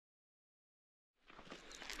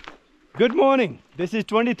Good morning. This is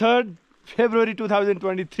 23rd February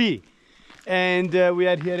 2023 and we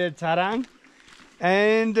are here at Charang,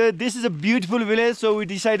 and this is a beautiful village, so we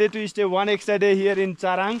decided to stay one extra day here in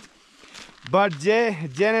Charang. But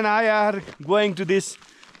Jen and I are going to this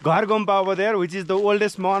Ghar Gompa over there, which is the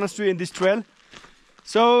oldest monastery in this trail.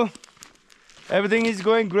 So everything is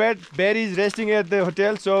going great. Barry is resting at the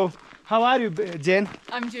hotel. So how are you, Jen?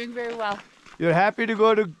 I'm doing very well. You're happy to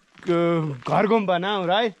go to Ghar Gompa now,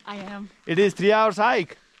 right? I am. It is 3 hours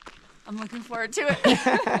hike. I'm looking forward to it.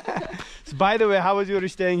 So by the way, how was your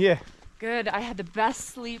staying here? Good. I had the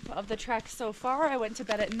best sleep of the trek so far. I went to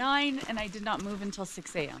bed at 9 and I did not move until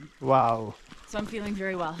 6 a.m. Wow. So I'm feeling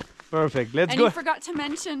very well. Perfect. Let's and go. And you forgot to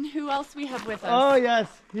mention who else we have with us. Oh yes,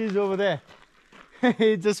 he's over there.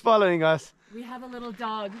 He's just following us. We have a little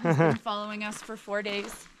dog who's been following us for 4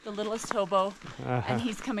 days, the littlest hobo, and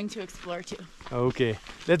he's coming to explore too. Okay,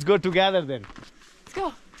 let's go together then. Let's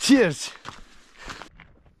go. Cheers.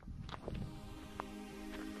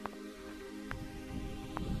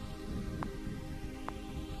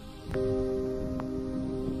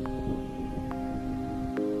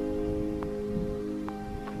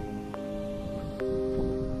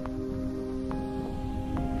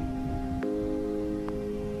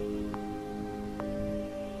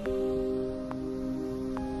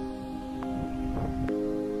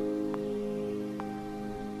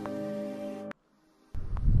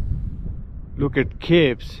 Look at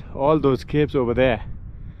caves, all those caves over there,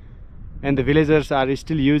 and the villagers are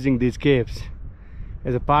still using these caves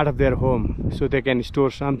as a part of their home, so they can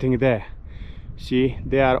store something there. See,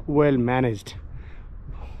 they are well managed.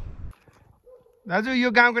 दाजु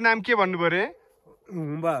यो गाउँको नाम के भन्नु पर्यो?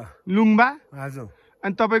 लुङबा. लुङबा? हजुर.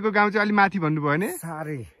 अनि तपाईको गाउँ चाहिँ अलि माथि भन्नु भयो नि?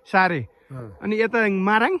 सारे. सारे. अनि यता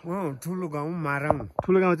माराङ? ठुलो गाउँ माराङ.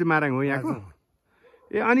 ठुलो गाउँ चाहिँ माराङ हो यहाँको?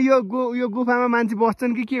 ए अनि यो गुफामा मान्छे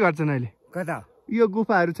बस्छन् कि के गर्छन् अहिले? कता? यो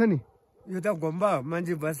गुफाहरू छ नि? यो त गुम्बा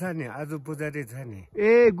मान्छे बस्छ नि, आज पुजारी छ नि.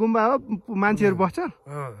 ए गुम्बा हो, मान्छेहरू बस्छ?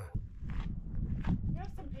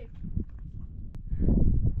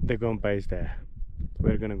 The Gompa is there.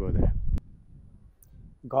 We're gonna go there.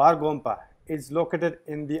 Ghar Gompa is located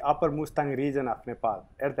in the Upper Mustang region of Nepal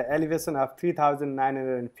at the elevation of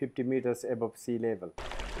 3,950 meters above sea level.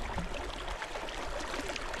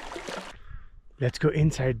 Let's go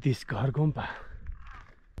inside this Ghar Gompa.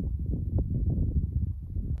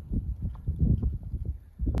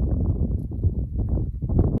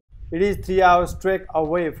 It is 3 hours trek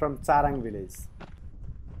away from Charang village.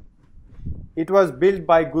 It was built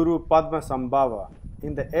by Guru Padhmasambabha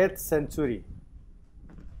in the 8th century,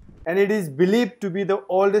 and it is believed to be the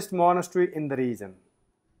oldest monastery in the region.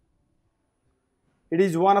 It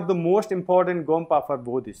is one of the most important Gompa for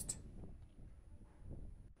Buddhists.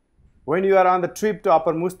 When you are on the trip to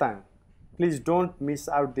Upper Mustang, please don't miss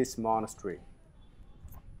out this monastery.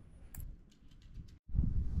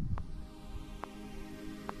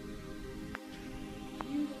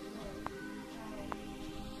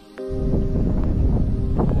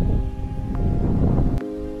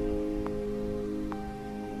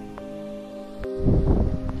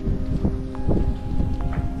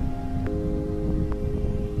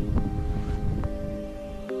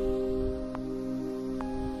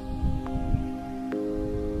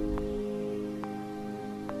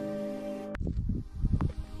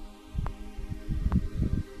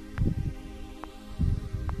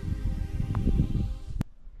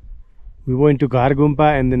 We went to Ghar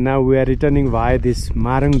Gompa and then now we are returning via this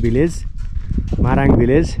Marang village.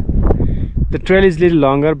 The trail is a little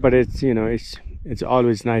longer, but it's, you know, it's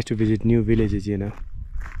always nice to visit new villages, you know.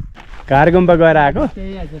 Ghar Gompa गएर आको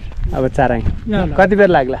अब चाराङ कति बेर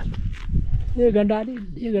लाग्ला? 1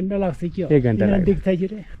 घण्टा लाग्छ के हो? 1 घण्टा लाग्छ। देख्छ के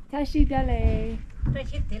रे? Tashi Dele.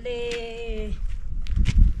 Tashi Dele.